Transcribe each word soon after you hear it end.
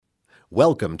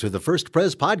Welcome to the First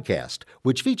Pres podcast,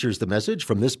 which features the message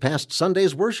from this past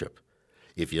Sunday's worship.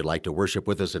 If you'd like to worship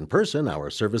with us in person, our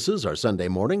services are Sunday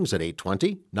mornings at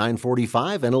 8:20,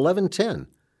 9:45, and 11:10.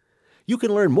 You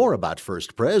can learn more about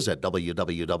First Pres at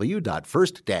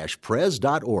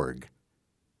www.first-pres.org.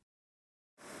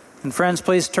 And friends,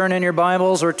 please turn in your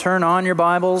Bibles or turn on your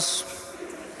Bibles.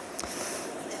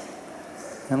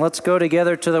 And let's go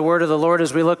together to the word of the Lord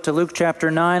as we look to Luke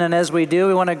chapter 9. And as we do,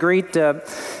 we want to greet the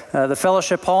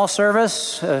Fellowship Hall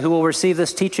service who will receive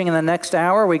this teaching in the next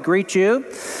hour. We greet you,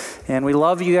 and we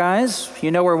love you guys.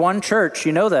 You know we're one church,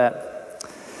 you know that.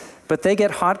 But they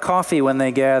get hot coffee when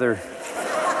they gather.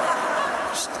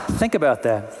 Just think about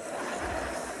that.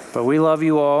 But we love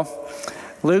you all.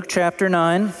 Luke chapter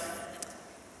 9,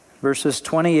 verses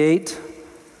 28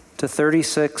 to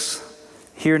 36.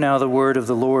 Hear now the word of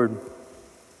the Lord.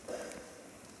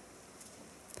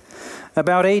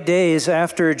 About 8 days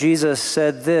after Jesus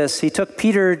said this, he took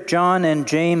Peter, John, and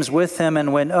James with him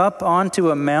and went up onto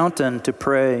a mountain to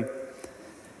pray.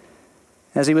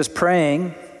 As he was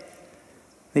praying,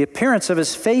 the appearance of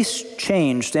his face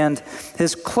changed, and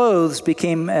his clothes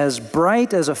became as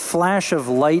bright as a flash of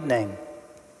lightning.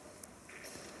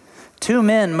 Two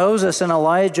men, Moses and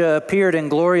Elijah, appeared in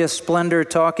glorious splendor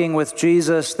talking with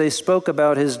Jesus. They spoke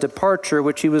about his departure,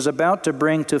 which he was about to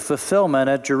bring to fulfillment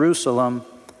at Jerusalem.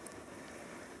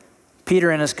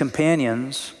 Peter and his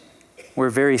companions were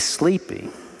very sleepy.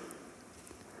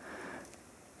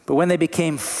 But when they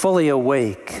became fully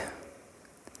awake,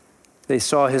 they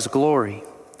saw his glory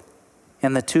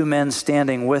and the two men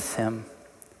standing with him.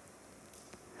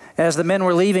 As the men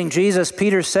were leaving Jesus,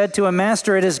 Peter said to him,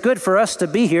 "Master, it is good for us to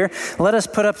be here. Let us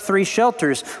put up 3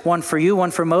 shelters, one for you,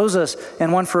 one for Moses,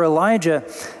 and one for Elijah."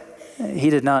 He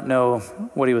did not know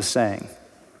what he was saying.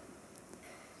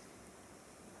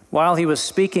 While he was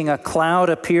speaking, a cloud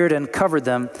appeared and covered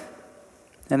them,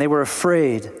 and they were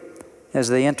afraid as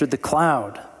they entered the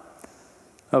cloud.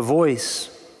 A voice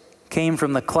came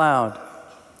from the cloud,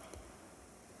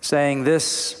 saying,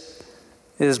 "This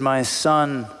is my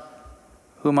Son,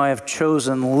 whom I have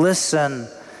chosen. Listen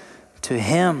to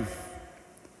him."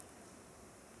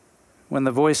 When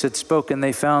the voice had spoken,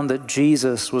 they found that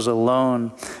Jesus was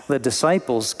alone. The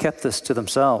disciples kept this to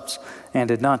themselves and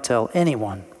did not tell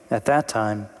anyone at that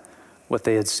time what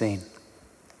they had seen.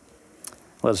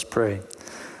 Let us pray.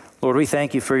 Lord, we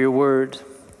thank you for your word.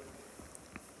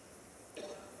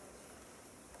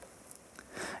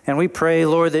 And we pray,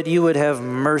 Lord, that you would have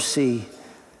mercy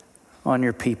on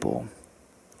your people,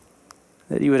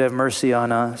 that you would have mercy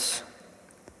on us.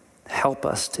 Help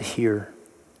us to hear.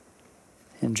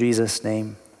 In Jesus'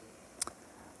 name,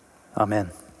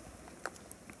 amen.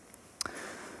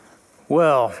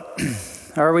 Well,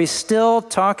 are we still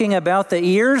talking about the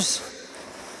ears?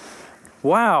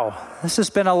 Wow, this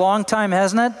has been a long time,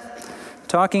 hasn't it?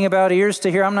 Talking about ears to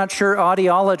hear. I'm not sure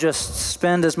audiologists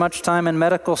spend as much time in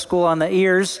medical school on the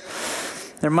ears.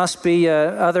 There must be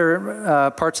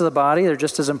other parts of the body. They're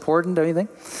just as important, don't you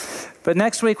think? But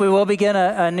next week we will begin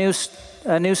a new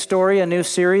story, a new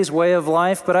series, Way of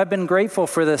Life. But I've been grateful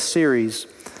for this series.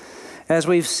 As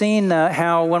we've seen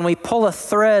how when we pull a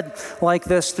thread like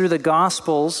this through the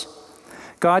Gospels,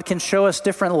 God can show us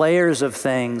different layers of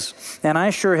things. And I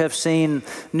sure have seen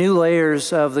new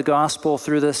layers of the gospel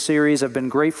through this series. I've been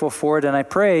grateful for it, and I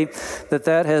pray that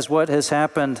that is what has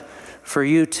happened for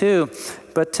you too.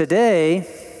 But today,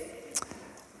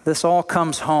 this all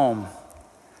comes home.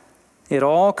 It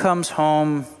all comes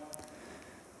home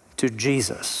to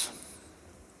Jesus.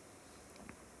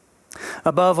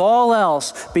 Above all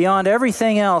else, beyond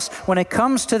everything else, when it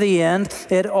comes to the end,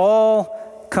 it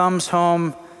all comes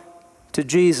home to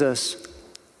Jesus.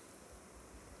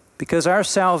 Because our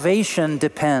salvation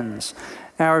depends.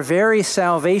 Our very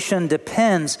salvation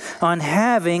depends on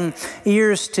having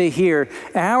ears to hear.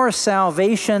 Our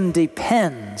salvation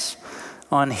depends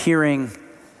on hearing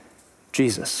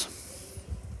Jesus.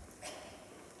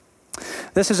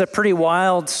 This is a pretty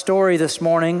wild story this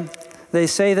morning. They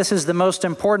say this is the most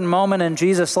important moment in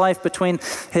Jesus' life between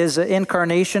his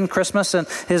incarnation, Christmas, and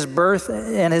his birth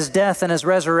and his death and his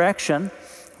resurrection.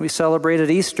 We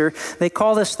celebrated Easter. They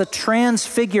call this the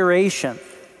Transfiguration.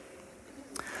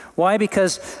 Why?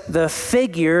 Because the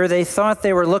figure they thought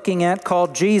they were looking at,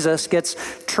 called Jesus, gets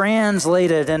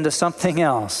translated into something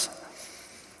else.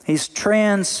 He's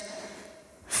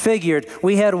transfigured.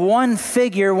 We had one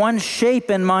figure, one shape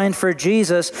in mind for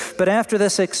Jesus, but after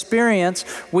this experience,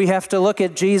 we have to look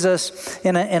at Jesus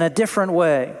in a different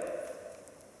way.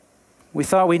 We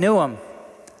thought we knew him,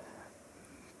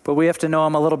 but we have to know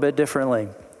him a little bit differently.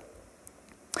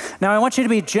 Now, I want you to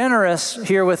be generous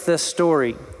here with this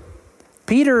story.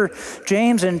 Peter,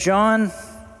 James, and John,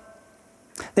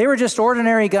 they were just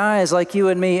ordinary guys like you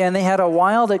and me, and they had a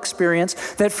wild experience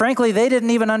that, frankly, they didn't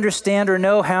even understand or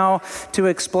know how to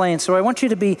explain. So I want you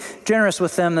to be generous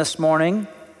with them this morning.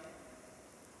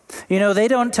 You know, they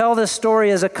don't tell this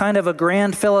story as a kind of a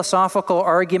grand philosophical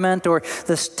argument or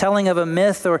this telling of a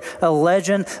myth or a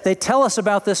legend. They tell us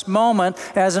about this moment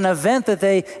as an event that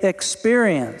they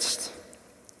experienced.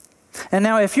 And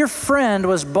now, if your friend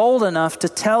was bold enough to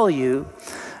tell you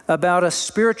about a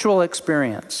spiritual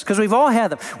experience, because we've all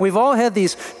had them. We've all had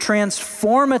these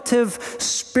transformative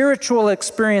spiritual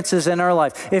experiences in our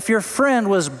life. If your friend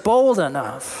was bold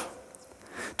enough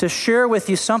to share with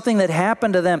you something that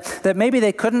happened to them that maybe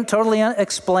they couldn't totally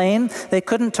explain, they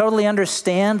couldn't totally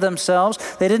understand themselves,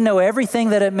 they didn't know everything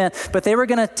that it meant, but they were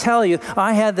going to tell you,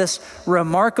 I had this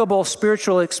remarkable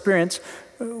spiritual experience,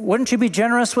 wouldn't you be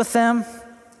generous with them?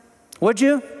 Would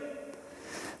you?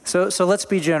 So let's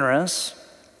be generous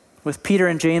with Peter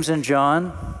and James and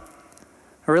John,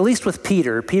 or at least with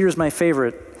Peter. Peter's my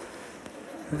favorite.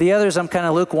 The others I'm kind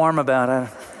of lukewarm about.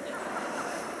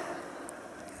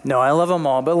 No, I love them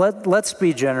all, but let's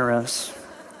be generous.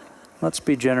 Let's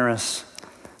be generous.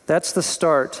 That's the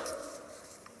start.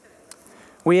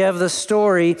 We have the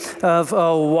story of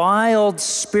a wild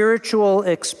spiritual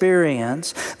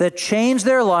experience that changed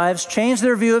their lives, changed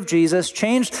their view of Jesus,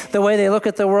 changed the way they look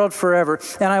at the world forever.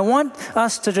 And I want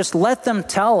us to just let them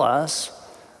tell us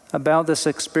about this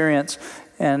experience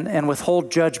and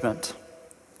withhold judgment.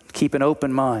 Keep an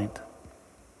open mind.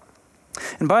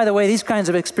 And by the way, these kinds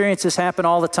of experiences happen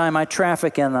all the time. I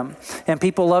traffic in them, and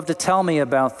people love to tell me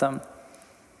about them.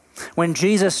 When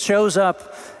Jesus shows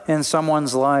up in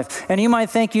someone's life. And you might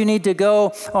think you need to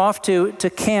go off to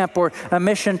camp or a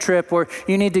mission trip, or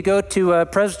you need to go to a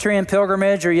Presbyterian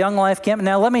pilgrimage or Young Life camp.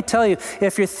 Now, let me tell you,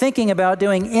 if you're thinking about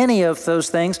doing any of those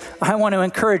things, I want to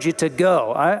encourage you to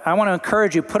go. I want to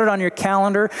encourage you, put it on your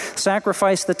calendar,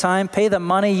 sacrifice the time, pay the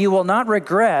money. You will not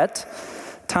regret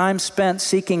time spent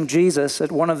seeking Jesus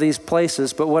at one of these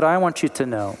places. But what I want you to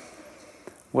know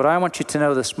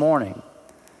this morning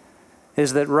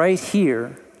is that right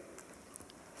here,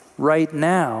 right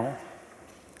now,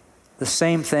 the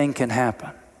same thing can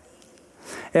happen.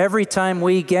 Every time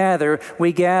we gather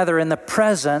in the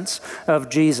presence of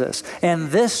Jesus. And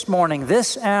this morning,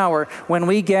 this hour, when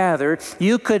we gather,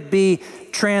 you could be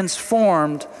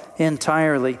transformed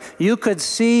entirely. You could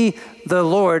see the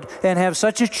Lord and have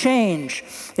such a change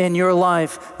in your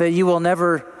life that you will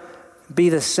never be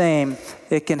the same.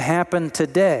 It can happen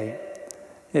today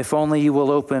if only you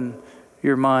will open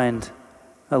your mind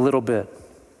a little bit.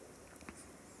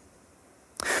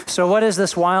 So what is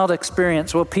this wild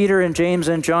experience? Well, Peter and James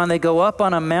and John, they go up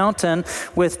on a mountain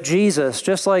with Jesus,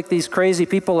 just like these crazy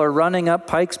people are running up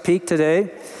Pikes Peak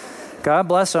today. God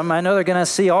bless them. I know they're going to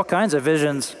see all kinds of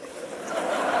visions.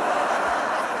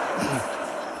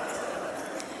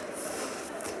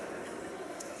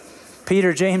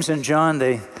 Peter, James, and John,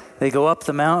 they go up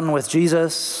the mountain with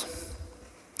Jesus.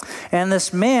 And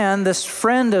this man, this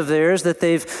friend of theirs that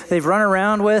they've run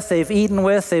around with, they've eaten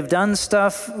with, they've done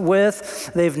stuff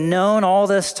with, they've known all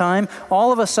this time,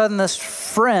 all of a sudden this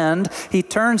friend, he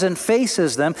turns and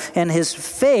faces them, and his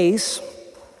face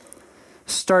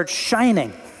starts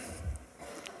shining.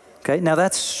 Okay, now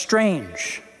that's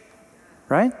strange,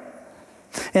 right?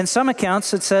 In some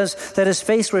accounts, it says that his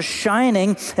face was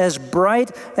shining as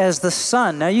bright as the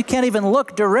sun. Now, you can't even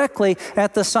look directly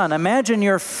at the sun. Imagine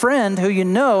your friend who you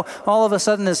know, all of a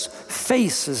sudden his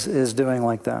face is doing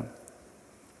like that.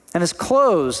 And his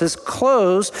clothes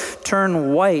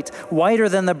turn white, whiter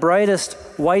than the brightest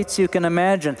whites you can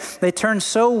imagine. They turn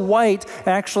so white,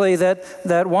 actually,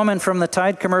 that woman from the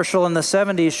Tide commercial in the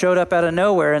 70s showed up out of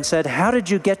nowhere and said, "How did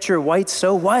you get your white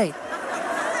so white?"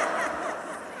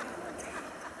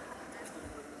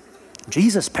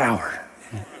 Jesus power.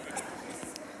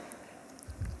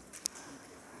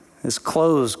 His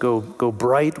clothes go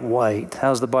bright white.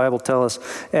 How's the Bible tell us?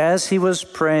 As he was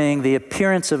praying, the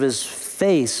appearance of his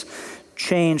face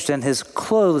changed and his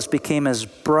clothes became as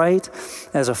bright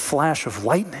as a flash of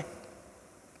lightning.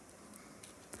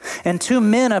 And two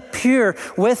men appear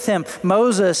with him,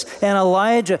 Moses and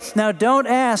Elijah. Now, don't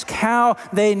ask how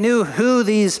they knew who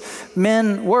these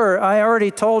men were. I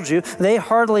already told you, they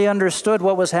hardly understood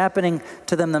what was happening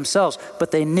to them themselves,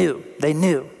 but they knew. They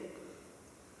knew.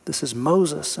 This is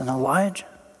Moses and Elijah.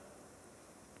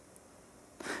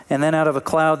 And then out of a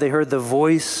cloud, they heard the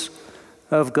voice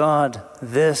of God.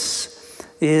 "This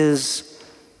is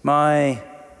my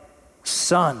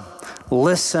son.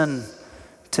 Listen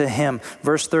to him."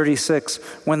 Verse 36,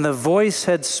 when the voice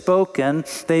had spoken,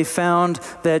 they found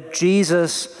that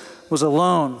Jesus was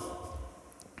alone.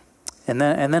 And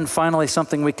then finally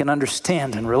something we can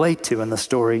understand and relate to in the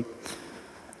story.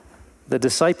 The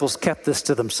disciples kept this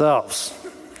to themselves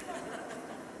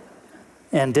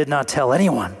and did not tell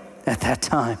anyone at that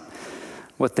time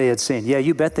what they had seen. Yeah,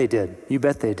 you bet they did. You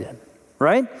bet they did.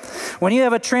 Right? When you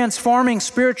have a transforming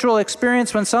spiritual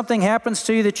experience, when something happens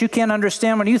to you that you can't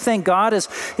understand, when you think God is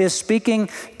speaking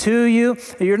to you,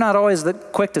 you're not always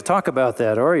quick to talk about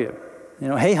that, are you? You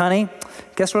know, hey, honey,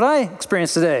 guess what I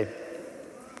experienced today?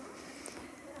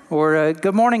 Or,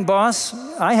 good morning, boss.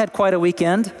 I had quite a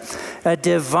weekend. A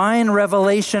divine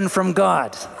revelation from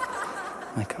God.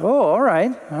 Like, oh, all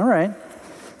right.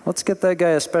 Let's get that guy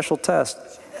a special test.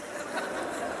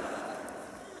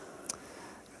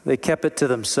 They kept it to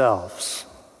themselves.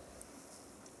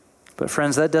 But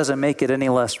friends, that doesn't make it any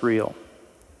less real.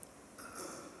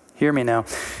 Hear me now.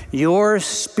 Your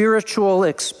spiritual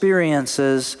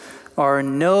experiences are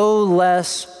no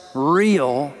less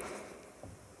real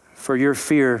for your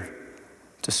fear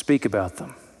to speak about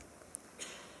them.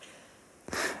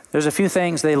 There's a few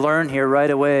things they learn here right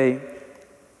away.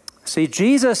 See,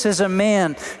 Jesus is a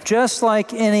man just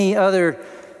like any other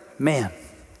man.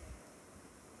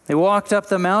 They walked up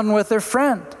the mountain with their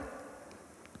friend.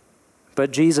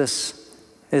 But Jesus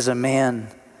is a man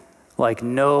like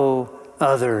no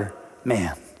other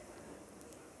man.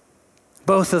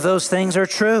 Both of those things are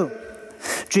true.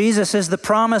 Jesus is the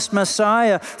promised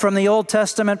Messiah from the Old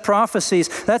Testament prophecies.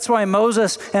 That's why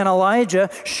Moses and Elijah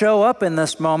show up in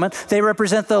this moment. They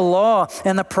represent the law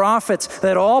and the prophets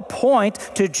that all point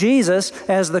to Jesus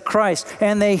as the Christ.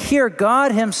 And they hear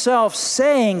God himself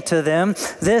saying to them,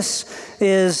 "This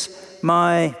is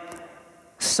my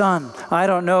son." I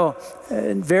don't know.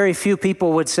 Very few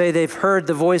people would say they've heard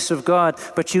the voice of God,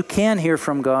 but you can hear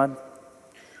from God.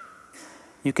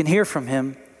 You can hear from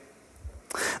him.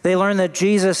 They learn that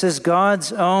Jesus is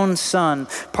God's own son,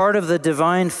 part of the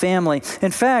divine family.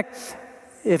 In fact,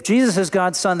 if Jesus is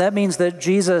God's son, that means that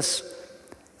Jesus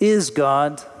is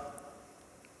God.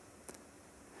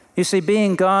 You see,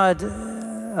 being God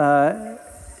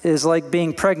is like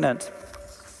being pregnant.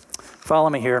 Follow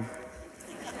me here.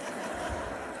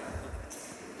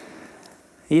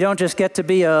 You don't just get to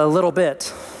be a little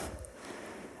bit.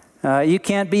 You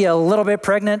can't be a little bit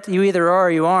pregnant. You either are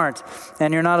or you aren't.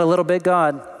 And you're not a little bit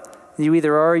God. You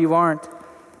either are or you aren't.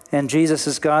 And Jesus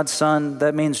is God's son.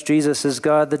 That means Jesus is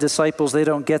God. The disciples, they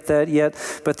don't get that yet,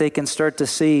 but they can start to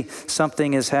see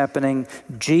something is happening.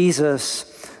 Jesus,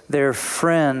 their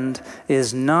friend,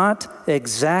 is not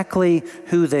exactly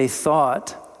who they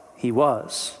thought he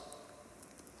was.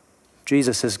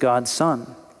 Jesus is God's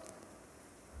son,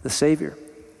 the Savior.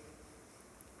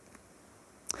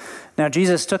 Now,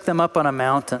 Jesus took them up on a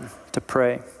mountain to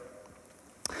pray.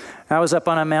 I was up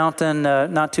on a mountain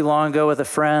not too long ago with a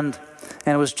friend,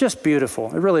 and it was just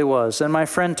beautiful. It really was. And my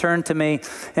friend turned to me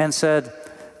and said,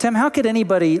 "Tim, how could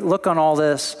anybody look on all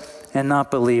this and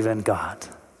not believe in God?"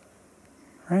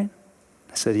 Right?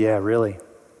 I said, "Yeah, really?"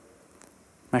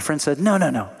 My friend said,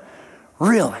 No,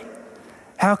 really?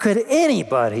 How could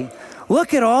anybody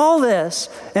look at all this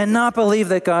and not believe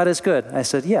that God is good? I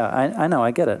said, "Yeah, I know,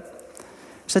 I get it."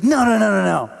 He said,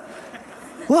 No.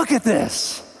 Look at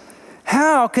this.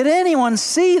 How could anyone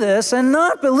see this and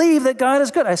not believe that God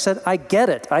is good? I said, I get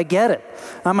it.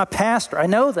 I'm a pastor. I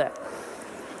know that.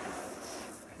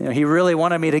 You know, he really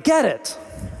wanted me to get it.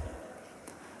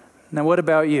 Now, what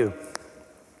about you?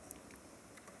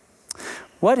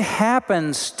 What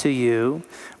happens to you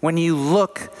when you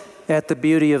look at the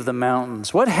beauty of the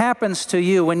mountains? What happens to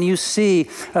you when you see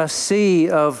a sea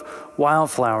of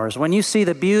wildflowers? When you see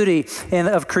the beauty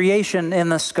of creation in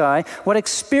the sky, what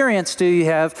experience do you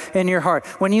have in your heart?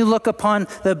 When you look upon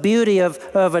the beauty of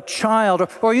a child,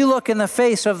 or you look in the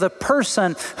face of the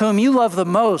person whom you love the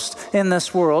most in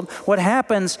this world, what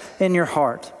happens in your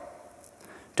heart?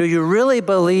 Do you really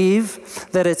believe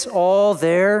that it's all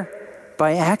there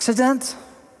by accident?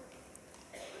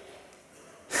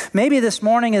 Maybe this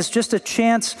morning is just a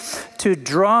chance to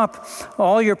drop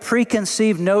all your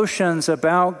preconceived notions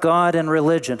about God and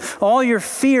religion, all your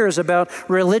fears about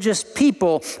religious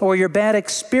people or your bad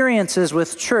experiences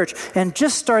with church, and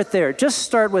just start there. Just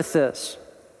start with this.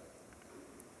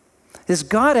 Is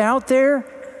God out there?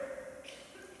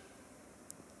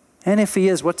 And if he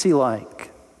is, what's he like?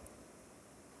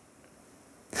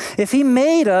 If he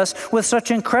made us with such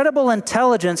incredible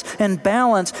intelligence and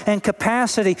balance and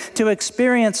capacity to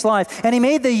experience life, and he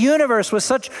made the universe with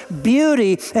such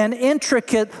beauty and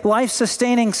intricate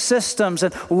life-sustaining systems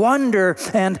and wonder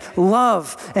and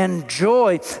love and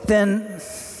joy, then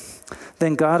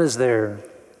God is there,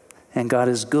 and God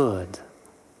is good,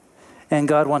 and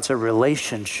God wants a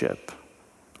relationship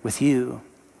with you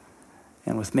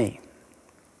and with me.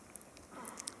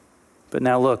 But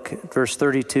now look at verse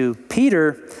 32.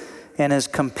 Peter and his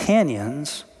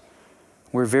companions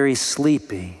were very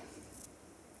sleepy.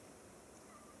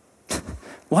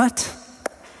 What?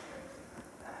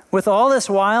 With all this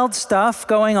wild stuff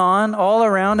going on all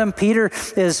around him, Peter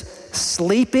is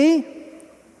sleepy?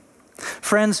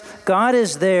 Friends, God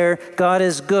is there, God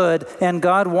is good, and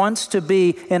God wants to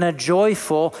be in a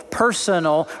joyful,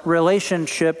 personal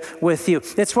relationship with you.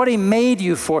 It's what He made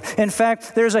you for. In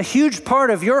fact, there's a huge part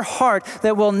of your heart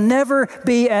that will never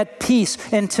be at peace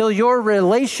until your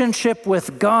relationship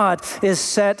with God is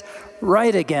set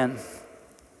right again.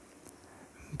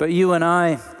 But you and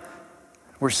I,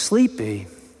 we're sleepy.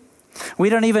 We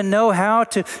don't even know how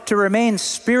to remain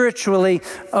spiritually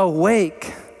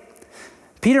awake.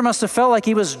 Peter must have felt like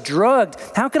he was drugged.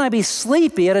 How can I be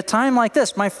sleepy at a time like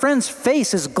this? My friend's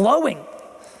face is glowing,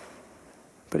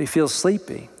 but he feels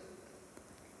sleepy.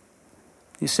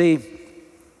 You see,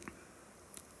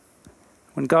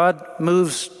 when God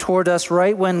moves toward us,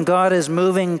 right when God is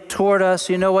moving toward us,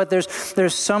 you know what?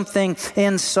 There's something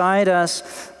inside us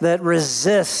that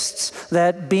resists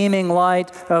that beaming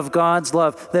light of God's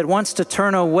love, that wants to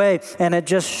turn away, and it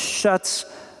just shuts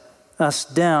us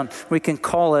down. We can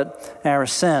call it our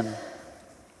sin.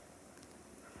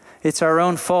 It's our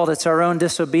own fault. It's our own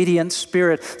disobedient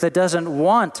spirit that doesn't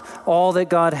want all that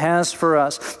God has for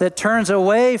us, that turns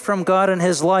away from God and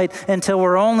His light until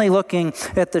we're only looking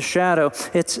at the shadow.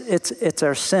 It's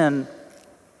our sin.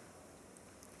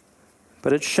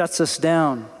 But it shuts us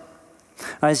down.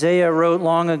 Isaiah wrote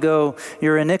long ago,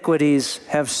 "Your iniquities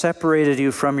have separated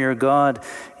you from your God.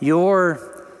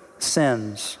 Your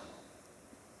sins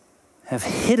have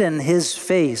hidden His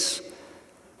face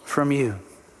from you."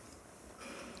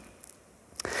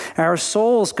 Our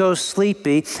souls go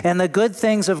sleepy, and the good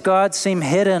things of God seem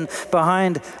hidden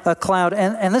behind a cloud.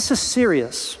 And this is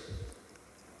serious.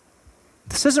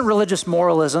 This isn't religious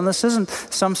moralism. This isn't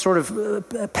some sort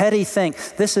of petty thing.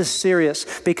 This is serious,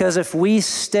 because if we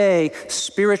stay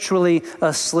spiritually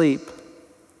asleep,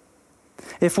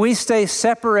 if we stay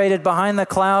separated behind the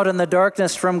cloud and the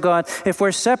darkness from God, if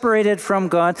we're separated from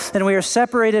God, then we are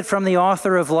separated from the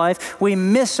author of life. We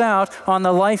miss out on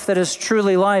the life that is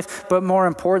truly life. But more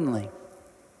importantly,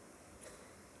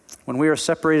 when we are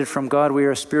separated from God, we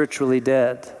are spiritually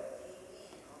dead.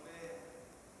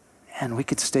 And we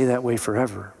could stay that way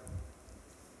forever.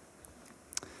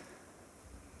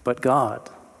 But God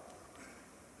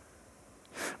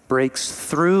breaks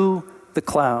through the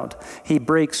cloud. He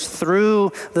breaks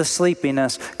through the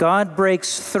sleepiness. God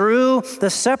breaks through the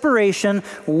separation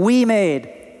we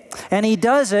made. And He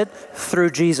does it through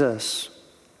Jesus.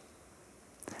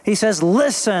 He says,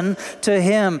 listen to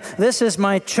Him. This is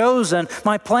my chosen,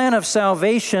 my plan of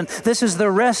salvation. This is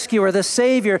the rescuer, the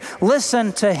Savior.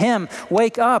 Listen to Him.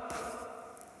 Wake up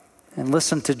and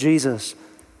listen to Jesus.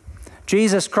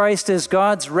 Jesus Christ is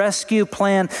God's rescue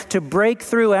plan to break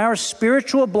through our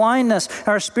spiritual blindness,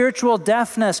 our spiritual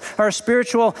deafness, our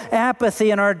spiritual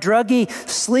apathy, and our druggy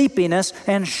sleepiness,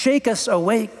 and shake us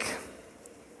awake.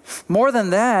 More than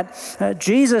that,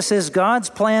 Jesus is God's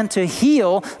plan to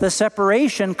heal the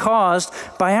separation caused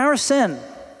by our sin,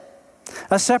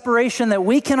 a separation that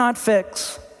we cannot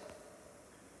fix.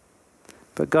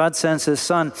 But God sends His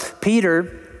Son.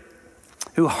 Peter,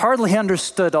 who hardly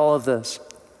understood all of this,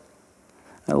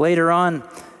 later on,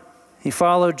 he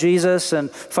followed Jesus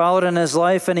and followed in His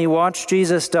life, and he watched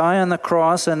Jesus die on the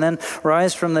cross and then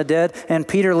rise from the dead. And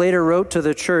Peter later wrote to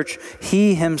the church,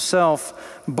 He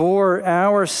Himself bore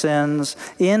our sins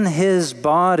in His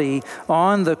body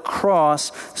on the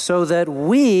cross so that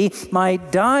we might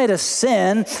die to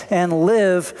sin and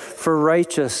live for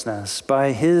righteousness.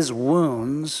 By His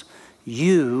wounds,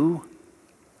 you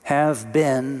have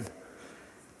been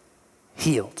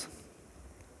healed.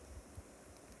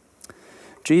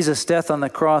 Jesus' death on the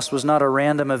cross was not a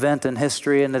random event in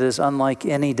history, and it is unlike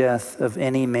any death of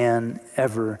any man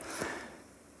ever.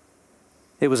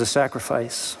 It was a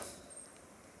sacrifice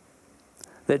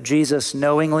that Jesus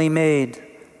knowingly made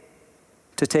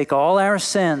to take all our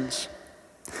sins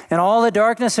and all the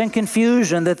darkness and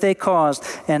confusion that they caused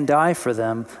and die for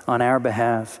them on our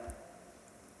behalf.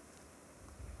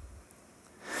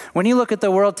 When you look at the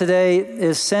world today,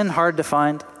 is sin hard to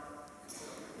find?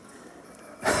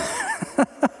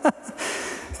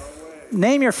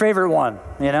 Name your favorite one,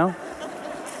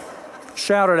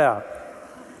 Shout it out.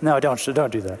 No,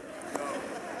 don't do that.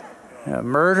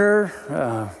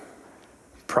 Murder,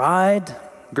 pride,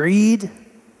 greed,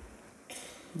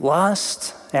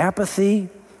 lust, apathy.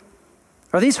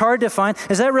 Are these hard to find?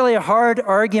 Is that really a hard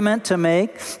argument to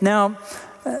make? Now,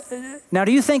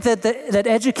 do you think that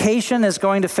education is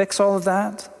going to fix all of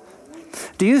that?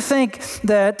 Do you think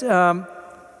that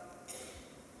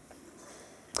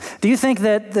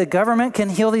the government can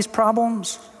heal these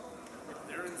problems?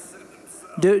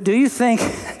 Do you think?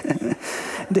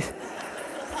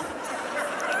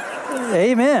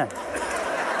 Amen.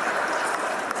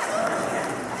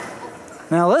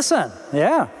 Now listen,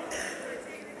 yeah.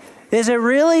 Is it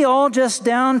really all just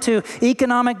down to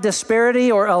economic disparity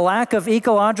or a lack of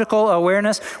ecological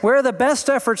awareness? Where are the best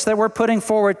efforts that we're putting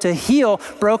forward to heal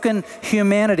broken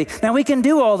humanity? Now, we can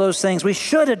do all those things. We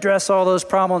should address all those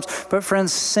problems. But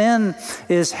friends, sin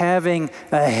is having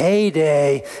a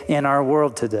heyday in our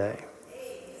world today.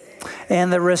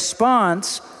 And the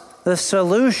response, the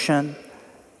solution,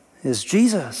 is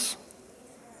Jesus.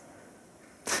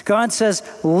 God says,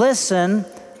 listen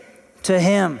to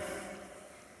him.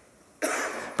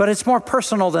 But it's more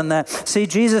personal than that. See,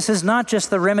 Jesus is not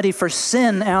just the remedy for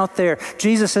sin out there.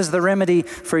 Jesus is the remedy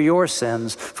for your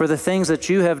sins, for the things that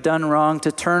you have done wrong,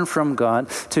 to turn from God,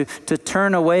 to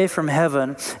turn away from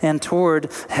heaven and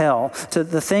toward hell, to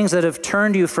the things that have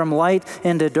turned you from light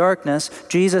into darkness.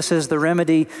 Jesus is the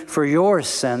remedy for your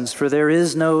sins, for there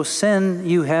is no sin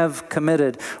you have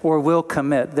committed or will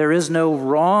commit. There is no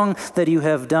wrong that you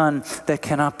have done that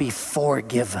cannot be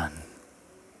forgiven.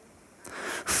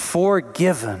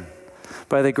 Forgiven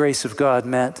by the grace of God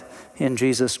met in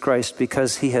Jesus Christ,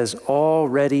 because he has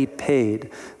already paid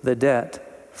the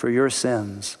debt for your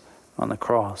sins on the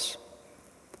cross.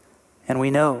 And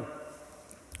we know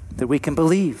that we can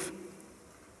believe.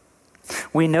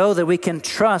 We know that we can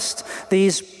trust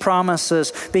these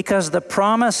promises, because the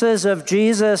promises of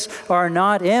Jesus are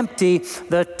not empty.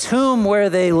 The tomb where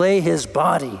they lay his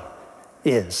body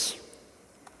is.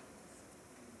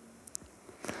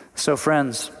 So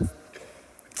friends,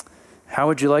 how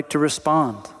would you like to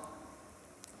respond?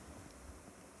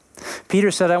 Peter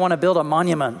said, I want to build a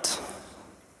monument.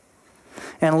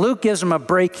 And Luke gives him a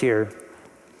break here.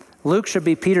 Luke should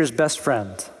be Peter's best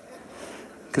friend,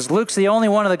 because Luke's the only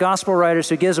one of the gospel writers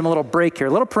who gives him a little break here.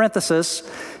 A little parenthesis,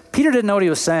 Peter didn't know what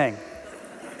he was saying.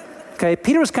 Okay,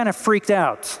 Peter was kind of freaked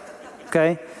out.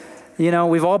 Okay, you know,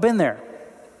 we've all been there.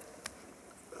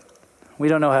 We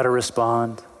don't know how to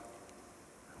respond.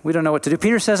 We don't know what to do.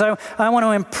 Peter says, I want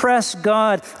to impress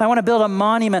God. I want to build a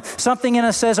monument. Something in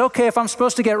us says, okay, if I'm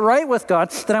supposed to get right with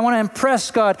God, then I want to impress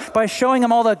God by showing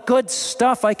him all the good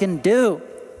stuff I can do.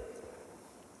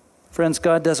 Friends,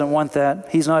 God doesn't want that.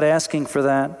 He's not asking for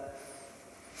that.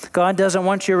 God doesn't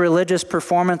want your religious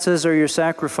performances or your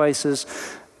sacrifices.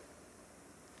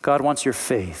 God wants your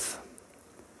faith.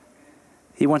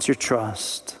 He wants your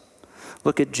trust.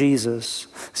 Look at Jesus.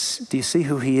 Do you see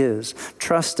who he is?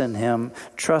 Trust in him.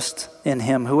 Trust in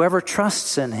him. Whoever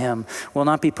trusts in him will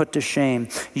not be put to shame.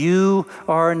 You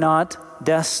are not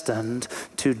destined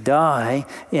to die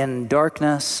in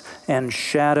darkness and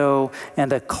shadow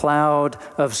and a cloud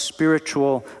of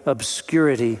spiritual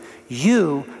obscurity.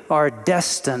 You are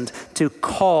destined to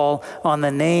call on the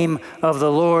name of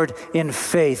the Lord in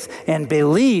faith and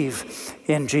believe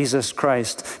in Jesus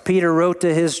Christ. Peter wrote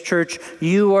to his church,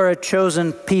 you are a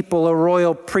chosen people, a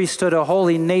royal priesthood, a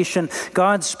holy nation,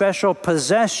 God's special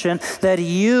possession, that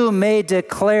you may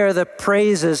declare the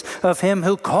praises of him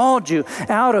who called you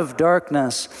out of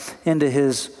darkness into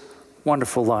his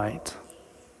wonderful light.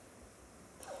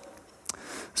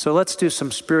 So let's do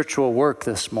some spiritual work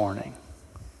this morning.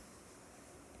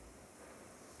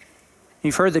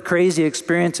 You've heard the crazy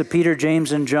experience of Peter,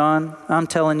 James, and John. I'm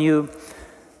telling you,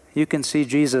 you can see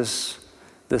Jesus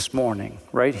this morning,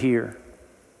 right here,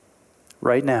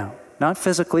 right now. Not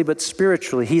physically, but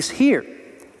spiritually. He's here.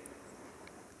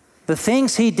 The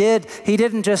things he did, he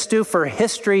didn't just do for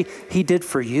history, he did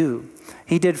for you.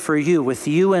 He did for you, with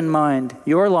you in mind,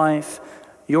 your life,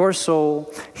 your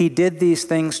soul. He did these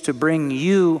things to bring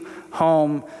you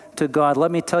home to God.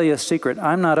 Let me tell you a secret.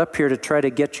 I'm not up here to try to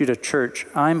get you to church.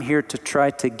 I'm here to try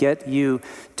to get you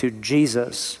to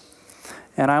Jesus.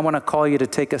 And I want to call you to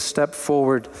take a step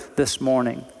forward this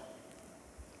morning.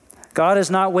 God is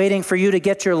not waiting for you to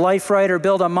get your life right or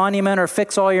build a monument or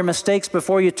fix all your mistakes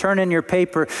before you turn in your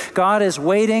paper. God is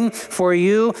waiting for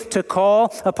you to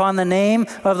call upon the name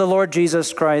of the Lord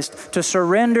Jesus Christ, to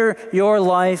surrender your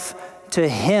life to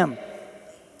him.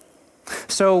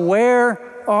 So where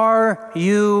are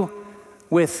you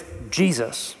with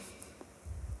Jesus?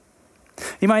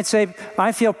 You might say,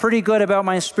 I feel pretty good about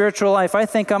my spiritual life. I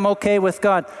think I'm okay with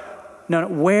God. No,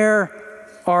 where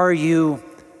are you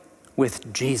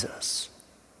with Jesus?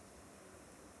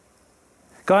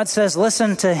 God says,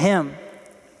 listen to him.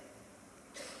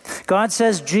 God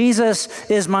says Jesus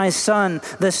is my Son,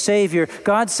 the Savior.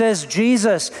 God says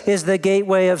Jesus is the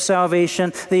gateway of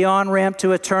salvation, the on-ramp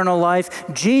to eternal life.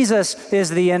 Jesus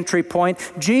is the entry point.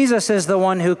 Jesus is the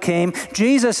one who came.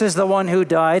 Jesus is the one who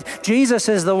died. Jesus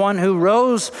is the one who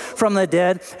rose from the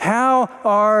dead. How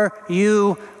are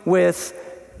you with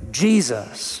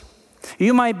Jesus?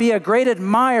 You might be a great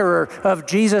admirer of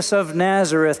Jesus of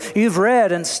Nazareth. You've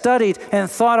read and studied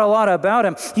and thought a lot about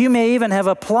him. You may even have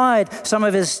applied some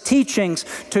of his teachings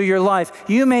to your life.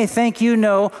 You may think you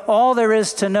know all there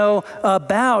is to know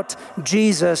about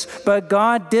Jesus, but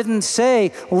God didn't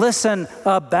say, listen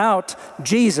about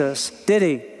Jesus, did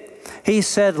he? He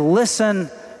said,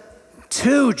 listen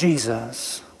to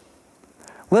Jesus.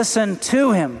 Listen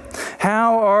to him.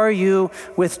 How are you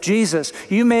with Jesus?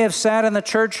 You may have sat in the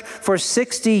church for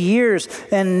 60 years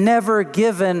and never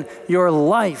given your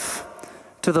life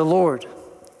to the Lord.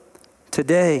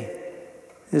 Today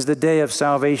is the day of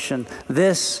salvation.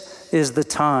 This is the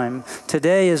time.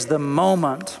 Today is the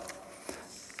moment.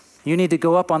 You need to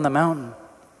go up on the mountain.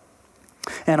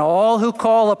 And all who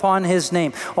call upon his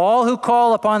name, all who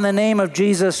call upon the name of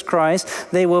Jesus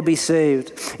Christ, they will be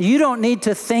saved. You don't need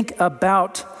to think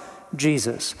about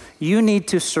Jesus. You need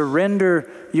to surrender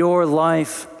your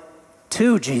life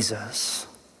to Jesus.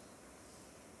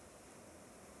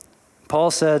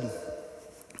 Paul said,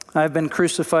 I've been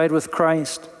crucified with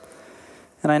Christ,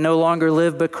 and I no longer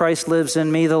live, but Christ lives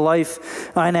in me. The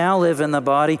life I now live in the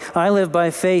body, I live by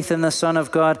faith in the Son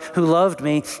of God who loved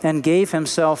me and gave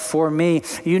himself for me.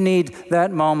 You need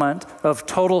that moment of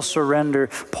total surrender.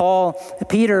 Paul,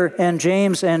 Peter, and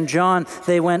James, and John,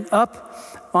 they went up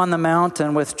on the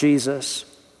mountain with Jesus.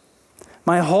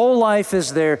 My whole life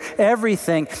is there,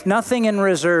 everything, nothing in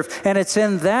reserve. And it's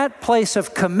in that place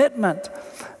of commitment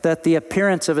that the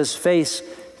appearance of his face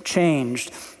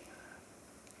changed.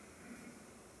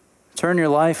 Turn your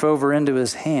life over into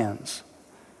his hands.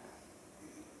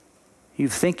 You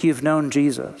think you've known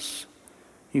Jesus.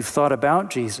 You've thought about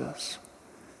Jesus.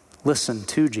 Listen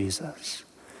to Jesus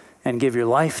and give your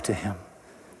life to him.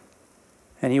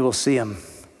 And you will see him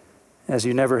as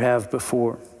you never have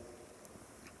before.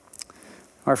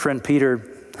 Our friend Peter,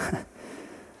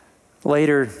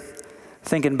 later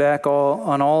thinking back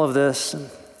on all of this,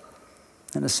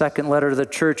 in the second letter to the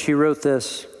church, he wrote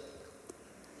this: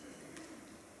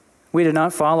 we did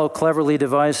not follow cleverly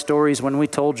devised stories when we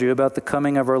told you about the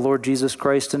coming of our Lord Jesus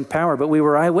Christ in power, but we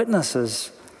were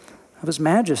eyewitnesses of his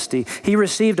majesty. He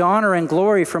received honor and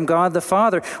glory from God the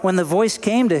Father when the voice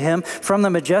came to him from the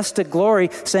majestic glory,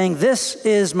 saying, "This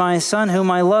is my Son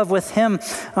whom I love. With him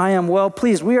I am well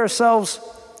pleased." We ourselves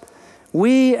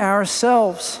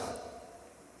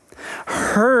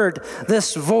heard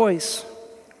this voice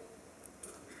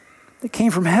that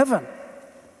came from heaven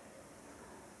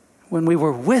when we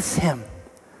were with him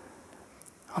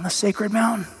on the sacred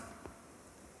mountain.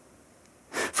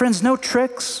 Friends, no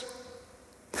tricks,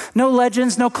 no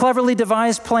legends, no cleverly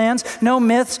devised plans, no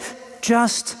myths,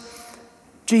 just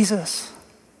Jesus.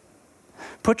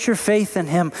 Put your faith in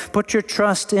him. Put your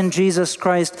trust in Jesus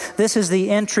Christ. This is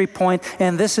the entry point,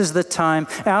 and this is the time.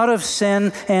 Out of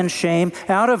sin and shame,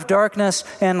 out of darkness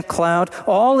and cloud,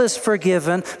 all is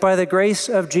forgiven by the grace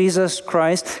of Jesus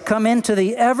Christ. Come into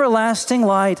the everlasting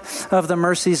light of the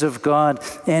mercies of God,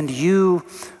 and you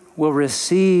will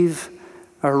receive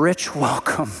a rich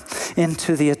welcome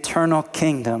into the eternal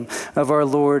kingdom of our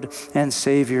Lord and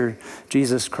Savior,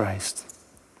 Jesus Christ.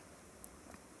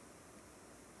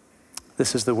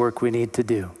 This is the work we need to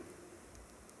do.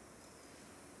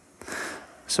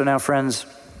 So now, friends,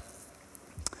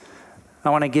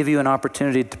 I want to give you an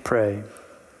opportunity to pray.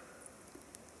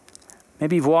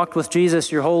 Maybe you've walked with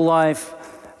Jesus your whole life,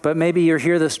 but maybe you're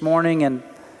here this morning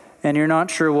and you're not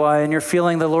sure why, and you're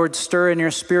feeling the Lord stir in your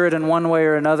spirit in one way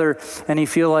or another, and you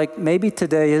feel like maybe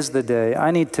today is the day. I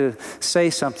need to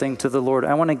say something to the Lord.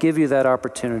 I want to give you that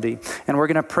opportunity. And we're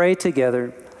going to pray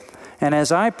together. And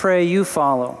as I pray, you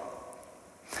follow.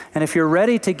 And if you're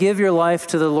ready to give your life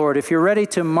to the Lord, if you're ready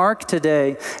to mark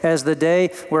today as the day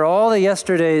where all the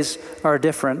yesterdays are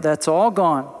different, that's all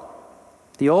gone.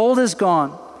 The old is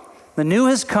gone. The new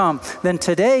has come. Then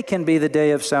today can be the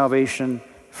day of salvation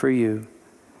for you.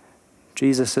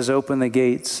 Jesus has opened the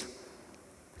gates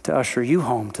to usher you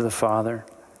home to the Father.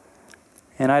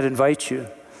 And I'd invite you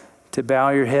to bow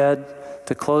your head,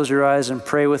 to close your eyes and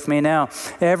pray with me now.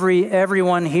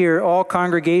 Everyone here, all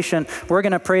congregation, we're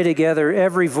going to pray together,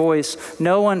 every voice.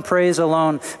 No one prays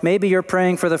alone. Maybe you're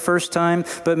praying for the first time,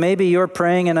 but maybe you're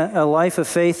praying in a life of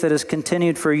faith that has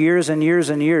continued for years and years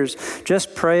and years.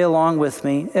 Just pray along with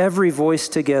me, every voice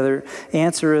together.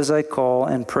 Answer as I call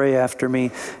and pray after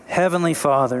me. Heavenly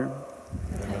Father,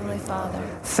 Father.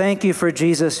 Thank you for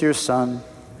Jesus, your Son.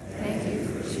 Thank you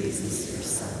for Jesus, your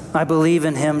Son. I believe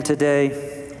in him today.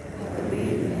 I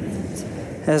believe in him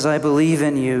today. As I believe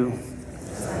in you.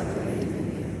 As I believe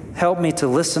in you. Help me to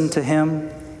listen to him.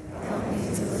 Help me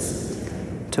to listen to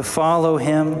him. To follow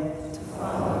him. To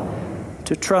follow him.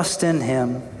 To trust in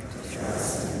him. To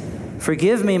trust in him.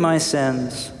 Forgive me my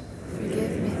sins.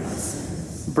 Forgive me my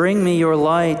sins. Bring me your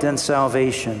light and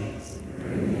salvation.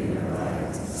 Bring me your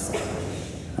light and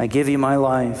salvation. I give you my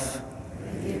life.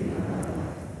 I give you my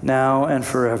life. Now and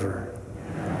forever.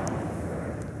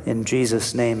 In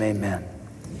Jesus' name, amen.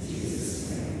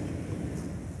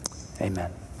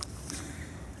 Amen.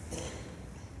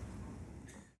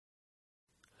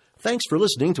 Thanks for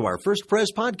listening to our First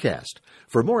Pres podcast.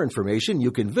 For more information,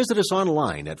 you can visit us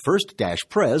online at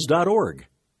first-pres.org.